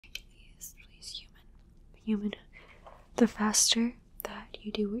human. The faster that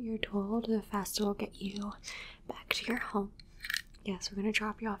you do what you're told, the faster we'll get you back to your home. Yes, we're gonna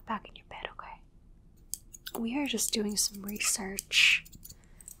drop you off back in your bed, okay? We are just doing some research.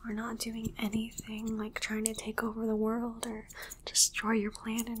 We're not doing anything like trying to take over the world or destroy your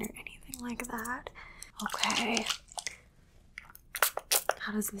planet or anything like that. Okay.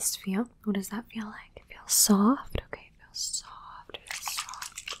 How does this feel? What does that feel like? It feels soft? Okay, it feels soft. It feels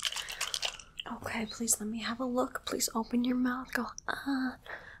soft. Okay, please let me have a look. Please open your mouth. Go,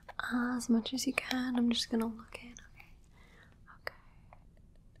 as much as you can. I'm just gonna look in. Okay.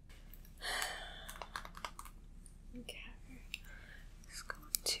 Okay. Just going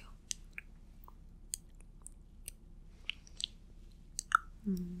to.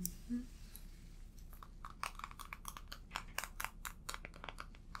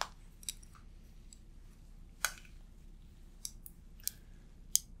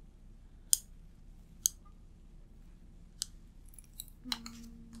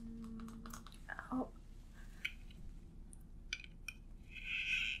 Oh.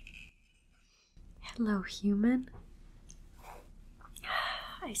 Hello, human.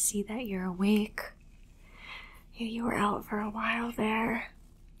 I see that you're awake. You were out for a while there.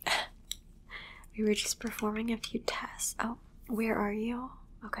 We were just performing a few tests. Oh, where are you?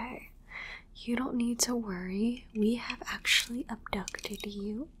 Okay. You don't need to worry. We have actually abducted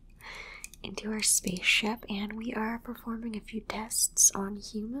you into our spaceship and we are performing a few tests on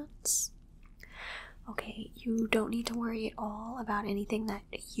humans. Okay, you don't need to worry at all about anything that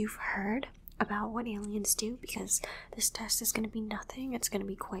you've heard about what aliens do, because this test is going to be nothing. It's going to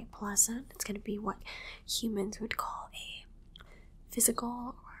be quite pleasant. It's going to be what humans would call a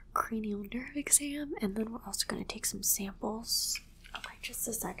physical or cranial nerve exam, and then we're also going to take some samples. Okay, just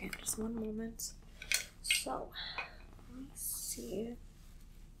a second, just one moment. So, let me see.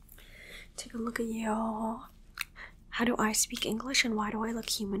 Take a look at you. How do I speak English and why do I look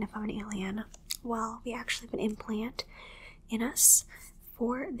human if I'm an alien? Well, we actually have an implant in us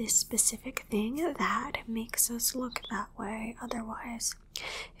for this specific thing that makes us look that way. Otherwise,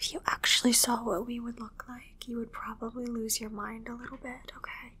 if you actually saw what we would look like, you would probably lose your mind a little bit,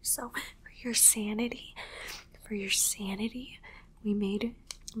 okay? So, for your sanity, we made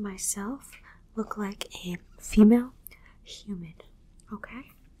myself look like a female human, okay?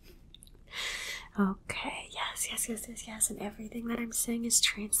 Okay, yes, and everything that I'm saying is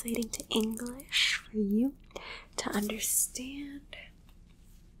translating to English for you to understand.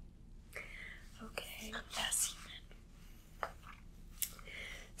 Okay, yes, human.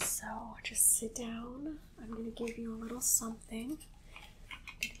 So, just sit down. I'm gonna give you a little something.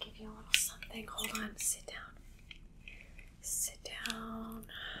 Hold on, sit down.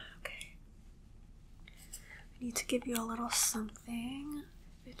 Okay. I need to give you a little something.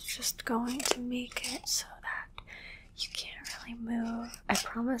 It's just going to make it so that you can't really move. I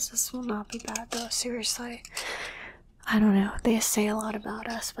promise this will not be bad though, seriously. I don't know, they say a lot about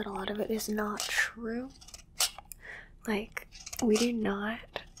us, but a lot of it is not true. Like, we do not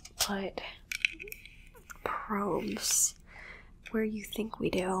put probes where you think we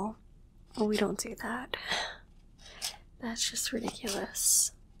do. Well, we don't do that. That's just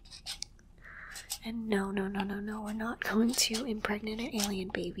ridiculous. And no, we're not going to impregnate an alien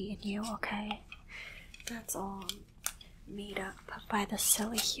baby in you, okay? That's all made up by the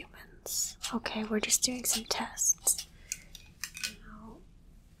silly humans. Okay, we're just doing some tests. Now,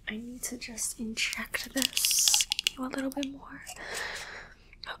 I need to just inject this in you a little bit more.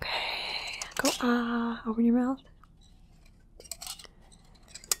 Okay, go open your mouth.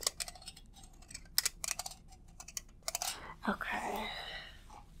 Okay,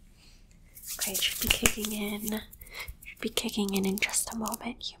 it should be kicking in just a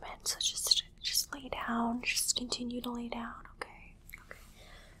moment, human. So just lay down. Just continue to lay down, okay?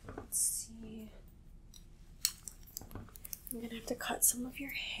 Let's see. I'm gonna have to cut some of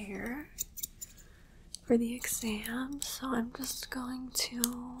your hair for the exam, so I'm just going to.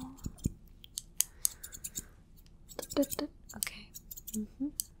 Okay. Good.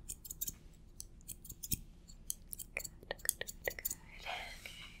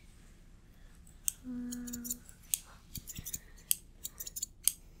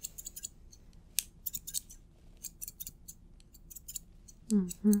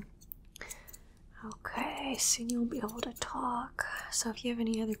 Okay, soon you'll be able to talk. So if you have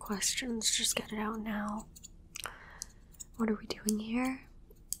any other questions, just get it out now. What are we doing here?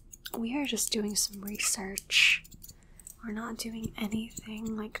 We are just doing some research. We're not doing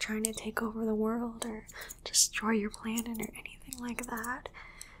anything like trying to take over the world or destroy your planet or anything like that.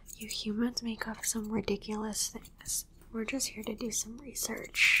 You humans make up some ridiculous things. We're just here to do some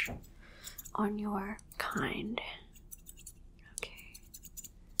research. on your kind. Okay.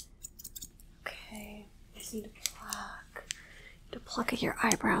 Okay. Just need to pluck at your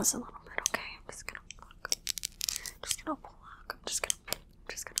eyebrows a little bit. Okay. I'm just gonna pluck.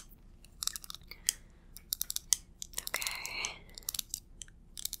 Okay.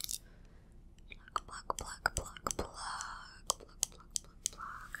 Pluck.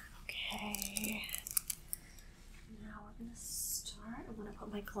 Okay. Now we're gonna start. I'm gonna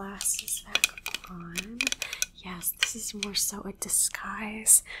put my glasses back on. Yes, this is more so a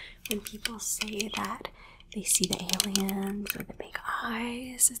disguise. When people say that they see the aliens or the big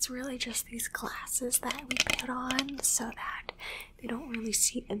eyes, it's really just these glasses that we put on so that they don't really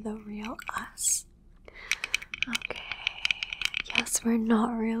see the real us. Okay. Yes, we're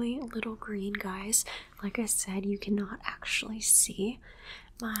not really little green guys. Like I said, you cannot actually see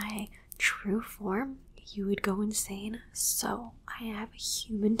my true form. You would go insane. So I have a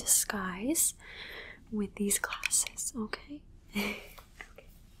human disguise with these glasses, okay? Okay.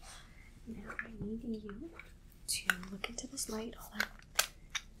 Now I need you to look into this light. Hold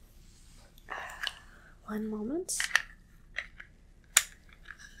on. One moment.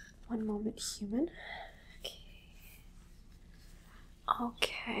 One moment, human.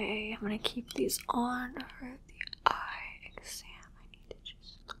 Okay, I'm gonna keep these on for the eye exam. I need to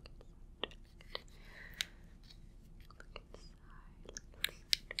just look inside.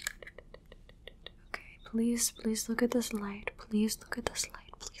 Okay, please look at this light. Please look at this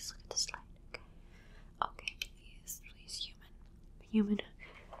light. Please look at this light. Okay, please, human.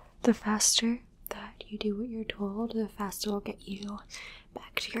 The faster that you do what you're told, the faster we'll get you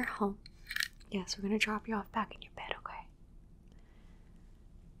back to your home. Yes, we're gonna drop you off back in your bed, okay?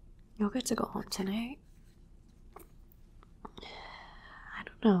 You'll get to go home tonight. I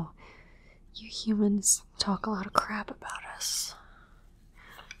don't know. You humans talk a lot of crap about us.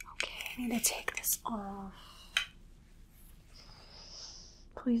 Okay, I need to take this off.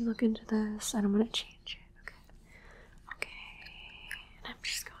 Please look into this, and I'm gonna change it, okay? And I'm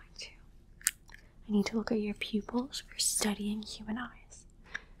just going to. I need to look at your pupils. We're studying human eyes.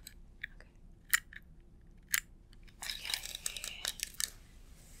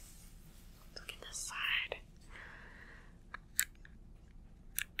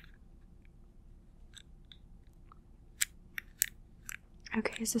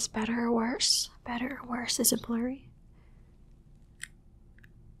 Okay, is this better or worse? Better or worse? Is it blurry?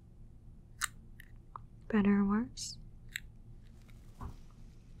 Better or worse?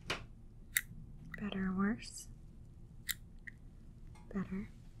 Better or worse? Better.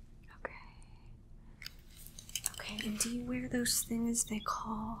 Okay, and do you wear those things they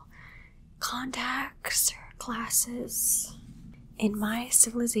call contacts or glasses? In my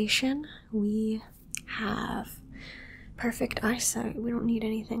civilization, we have perfect eyesight. We don't need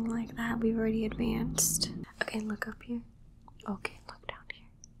anything like that. We've already advanced. Okay, look up here. Okay, look down here.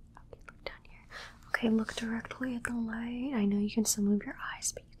 Okay, look down here. Okay, look directly at the light. I know you can still move your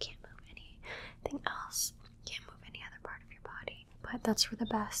eyes, but you can't move anything else. You can't move any other part of your body. But that's for the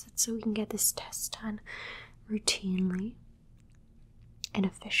best. That's so we can get this test done routinely and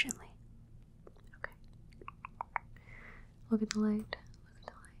efficiently. Okay. Look at the light.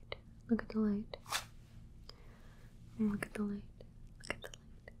 Look at the light. Look at the light. Look at the light. Look at the light.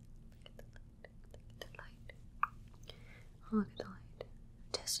 Look at the light. Look at the light.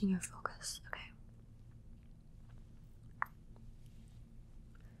 Testing your focus. Okay.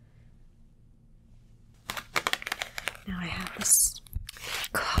 Now I have this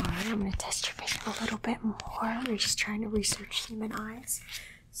card. I'm going to test your vision a little bit more. We're just trying to research human eyes.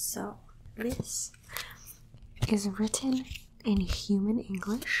 So this is written in human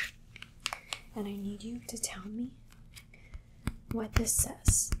English. And I need you to tell me what this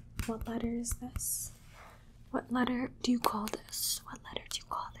says. What letter is this? What letter do you call this? What letter do you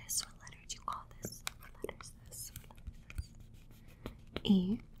call this? What letter do you call this? What letter is this? What letter is this?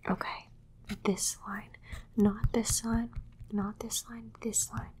 E. Okay. This line. Not this line. Not this line. This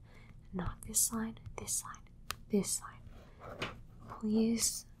line. Not this line. This line. This line.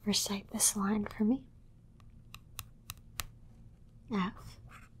 Please recite this line for me. F.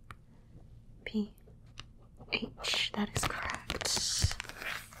 P. H. That is correct.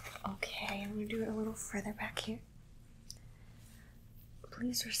 Okay, I'm going to do it a little further back here.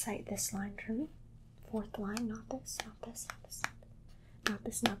 Please recite this line for me. Fourth line, not this, not this, not this, not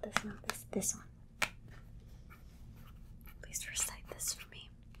this, not this, not this, this one. Please recite this for me.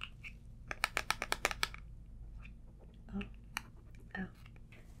 O,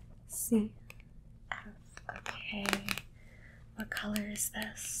 C, F. Okay. What color is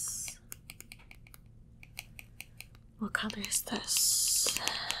this? What color is this?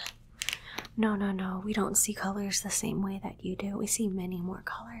 No. We don't see colors the same way that you do. We see many more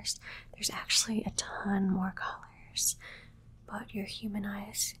colors. There's actually a ton more colors. But your human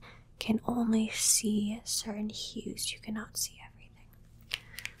eyes can only see certain hues. You cannot see everything.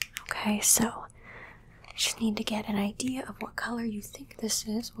 Okay, so just need to get an idea of what color you think this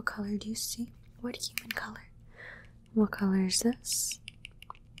is. What color do you see? What human color? What color is this?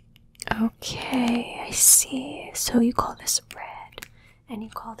 Okay, I see. So you call this red, and you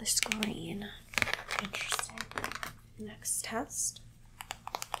call this green. Interesting. Next test.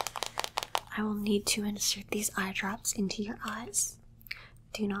 I will need to insert these eye drops into your eyes.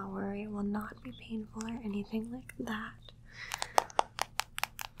 Do not worry, it will not be painful or anything like that.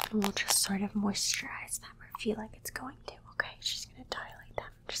 And we'll just sort of moisturize them or feel like it's going to. Okay, just gonna dilate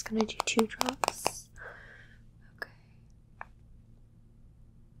them. Just gonna do 2 drops.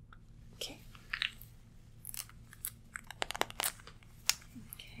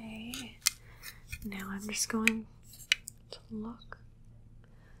 Okay. Now I'm just going to look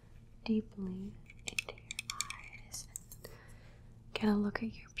deeply into your eyes and get a look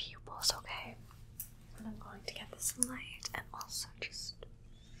at your pupils, okay? And I'm going to get this light and also just...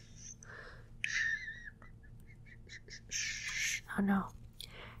 Oh no,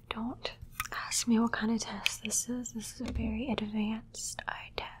 don't ask me what kind of test this is. This is a very advanced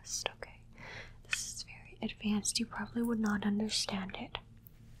eye test, okay? This is very advanced. You probably would not understand it.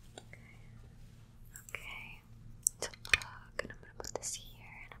 Okay, to look, and I'm gonna put this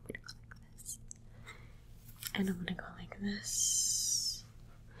here, and I'm gonna go like this, and I'm gonna go like this,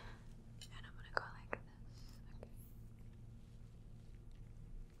 and I'm gonna go like this.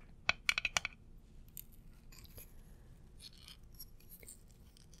 Okay.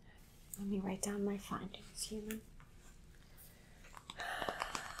 Let me write down my findings, human.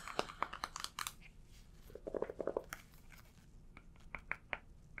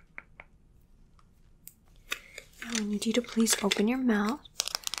 I need you to please open your mouth.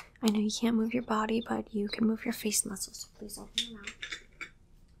 I know you can't move your body, but you can move your face muscles, so please open your mouth.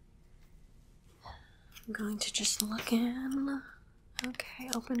 I'm going to just look in. Okay,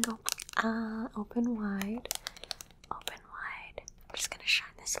 open, go. Open wide. Open wide. I'm just gonna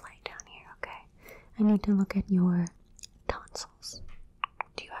shine this light down here, okay? I need to look at your tonsils.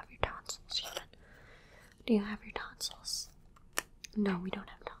 Do you have your tonsils, human? Do you have your tonsils? No, we don't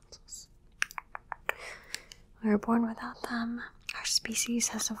have tonsils. We were born without them. Our species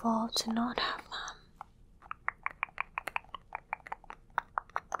has evolved to not have them.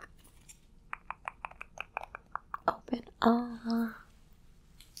 Open.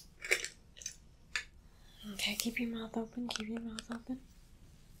 Okay, keep your mouth open. Keep your mouth open.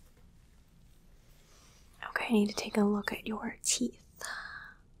 Okay, I need to take a look at your teeth.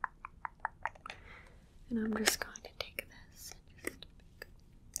 And I'm just going to take this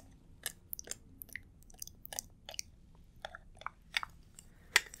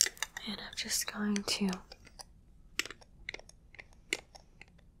and I'm just going to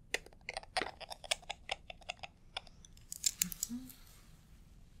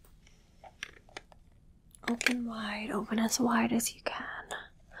open as wide as you can.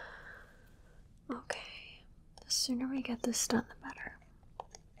 Okay, the sooner we get this done, the better.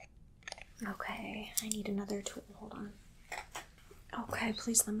 Okay, I need another tool. Hold on. Okay,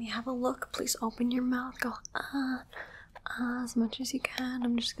 please let me have a look. Please open your mouth. Go as much as you can.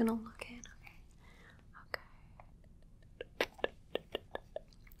 I'm just gonna look in. Okay.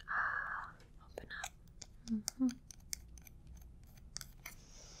 Open up.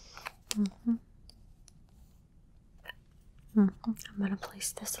 I'm gonna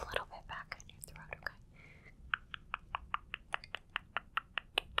place this a little bit back in your throat, okay?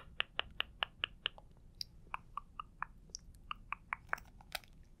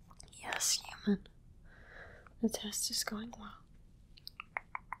 Yes, human. The test is going well.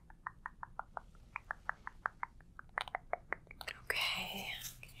 Okay.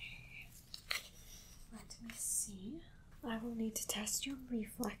 Let me see. I will need to test your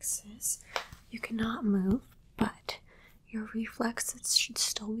reflexes. You cannot move, but your reflexes should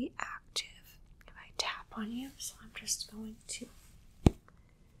still be active if I tap on you, so I'm just going to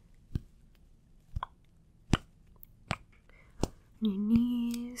your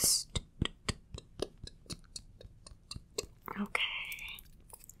knees. Okay.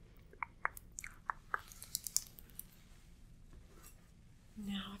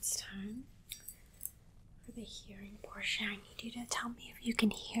 Now it's time for the hearing portion. I need you to tell me if you can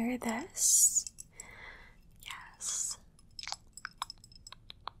hear this. Yes.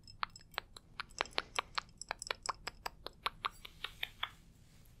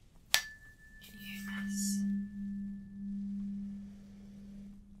 Can you hear this?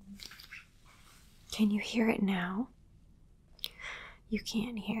 Can you hear it now? You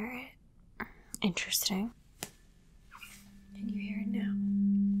can't hear it. Interesting. Can you hear it now?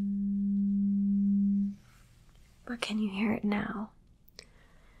 But can you hear it now?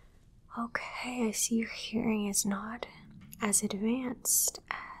 Okay, I see your hearing is not as advanced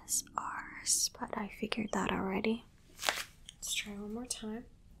as ours, but I figured that already. Let's try one more time.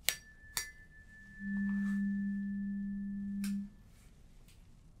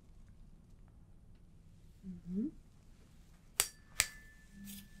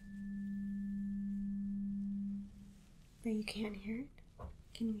 But you can't hear it?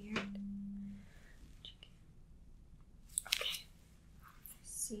 Can you hear it? Okay. I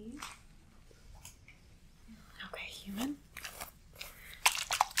see. Okay, human.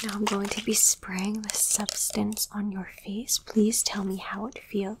 Now I'm going to be spraying the substance on your face. Please tell me how it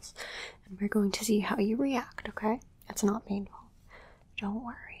feels. And we're going to see how you react, okay? It's not painful. Don't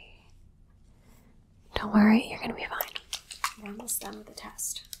worry. Don't worry, you're gonna be fine. We're almost done with the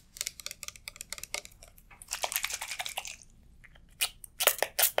test.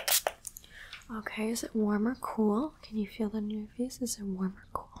 Okay, is it warm or cool? Can you feel that in your face? Is it warm or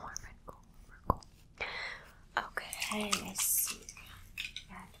cool? Warm and cool, warm or cool. Okay, let's see.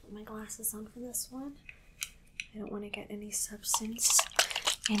 I have to put my glasses on for this one. I don't want to get any substance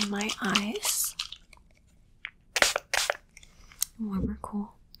in my eyes. Warm or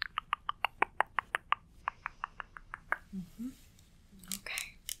cool?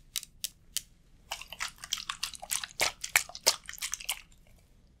 Okay.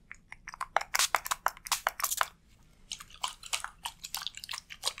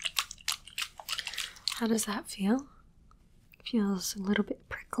 How does that feel? Feels a little bit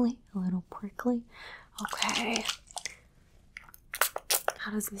prickly, a little prickly. Okay.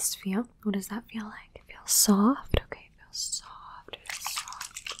 How does this feel? What does that feel like? It feels soft. Okay, it feels soft. It feels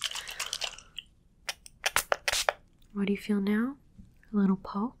soft. What do you feel now? A little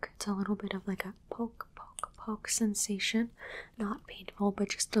poke. It's a little bit of like a poke, poke, poke sensation. Not painful, but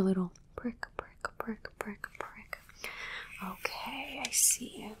just a little prick, prick, prick, prick, prick. Okay, I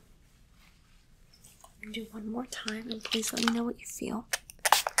see. Do one more time and please let me know what you feel.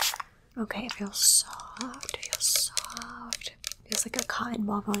 Okay, it feels soft. It feels soft. It feels like a cotton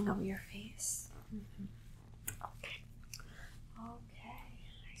ball going over your face. Okay. Okay,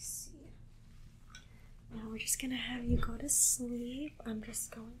 I see. Now we're just gonna have you go to sleep. I'm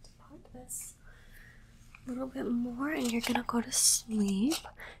just going to put this a little bit more and you're gonna go to sleep.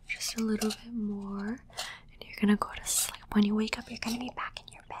 Just a little bit more. And you're gonna go to sleep. When you wake up, you're gonna be back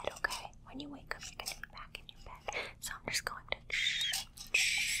in your bed, okay? When you wake up, you're gonna be back in your bed. So I'm just going to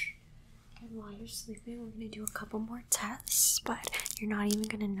shh. And while you're sleeping, we're gonna do a couple more tests, but you're not even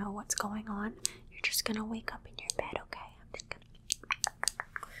gonna know what's going on. You're just gonna wake up in your bed, okay? I'm just gonna.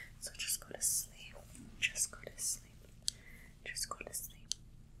 So just go to sleep. Just go to sleep. Just go to sleep.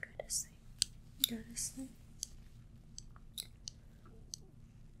 Go to sleep. Go to sleep.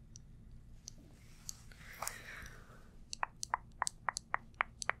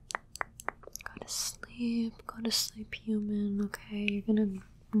 Go to sleep, human. Okay, you're gonna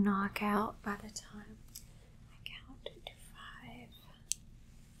knock out by the time I count to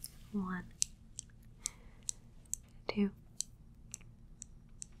 5. 1, 2,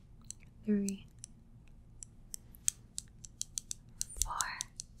 3,